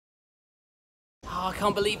Oh, I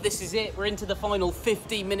can't believe this is it. We're into the final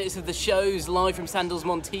 15 minutes of the shows, live from Sandals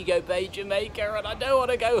Montego Bay, Jamaica, and I don't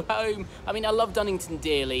want to go home. I mean, I love Dunnington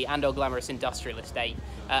dearly and our glamorous industrial estate.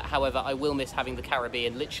 However, I will miss having the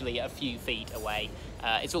Caribbean literally a few feet away.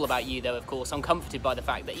 It's all about you though, of course. I'm comforted by the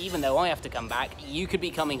fact that even though I have to come back, you could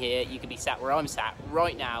be coming here, you could be sat where I'm sat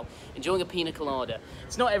right now, enjoying a pina colada.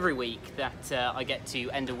 It's not every week that I get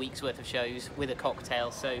to end a week's worth of shows with a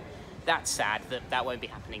cocktail, so that's sad that that won't be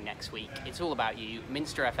happening next week. It's all about you,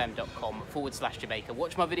 minsterfm.com/Jamaica.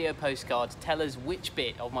 Watch my video postcards, tell us which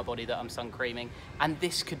bit of my body that I'm sun creaming, and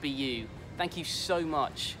this could be you. Thank you so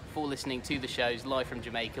much for listening to the shows live from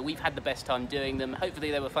Jamaica. We've had the best time doing them. Hopefully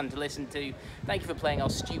they were fun to listen to. Thank you for playing our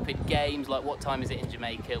stupid games like what time is it in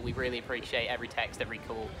Jamaica. We really appreciate every text, every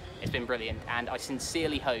call. It's been brilliant, and I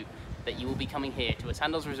sincerely hope that you will be coming here to a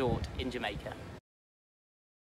Sandals resort in Jamaica.